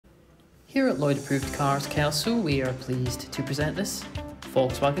Here at Lloyd Approved Cars Kelso, we are pleased to present this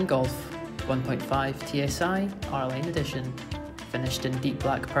Volkswagen Golf 1.5 TSI R-Line Edition, finished in deep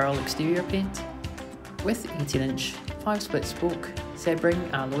black pearl exterior paint, with 18-inch 5-split spoke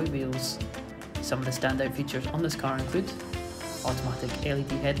Sebring alloy wheels. Some of the standout features on this car include automatic LED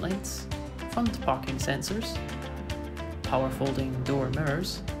headlights, front parking sensors, power folding door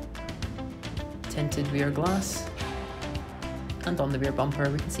mirrors, tinted rear glass, and on the rear bumper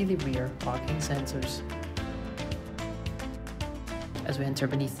we can see the rear parking sensors. As we enter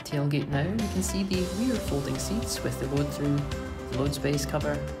beneath the tailgate now, we can see the rear folding seats with the load through, the load space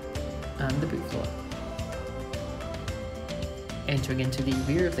cover and the boot floor. Entering into the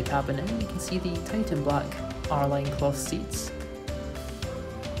rear of the cabin now, we can see the tight and black R-Line cloth seats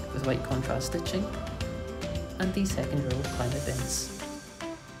with white contrast stitching and the second row climate vents.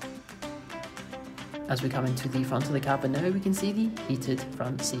 As we come into the front of the cabin now, we can see the heated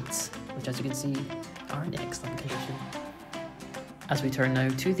front seats, which as you can see are in excellent condition. As we turn now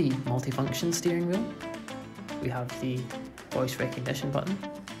to the multifunction steering wheel, we have the voice recognition button,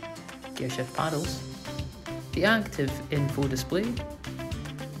 gear shift paddles, the active info display,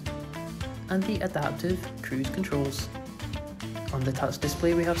 and the adaptive cruise controls. On the touch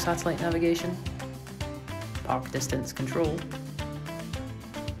display we have satellite navigation, park distance control,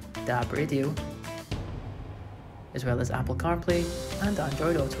 DAB radio, as well as Apple CarPlay and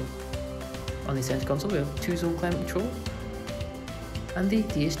Android Auto. On the center console we have 2-zone climate control and the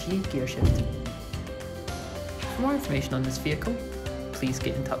DSG gear shift. For more information on this vehicle, please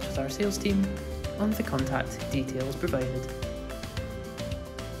get in touch with our sales team on the contact details provided.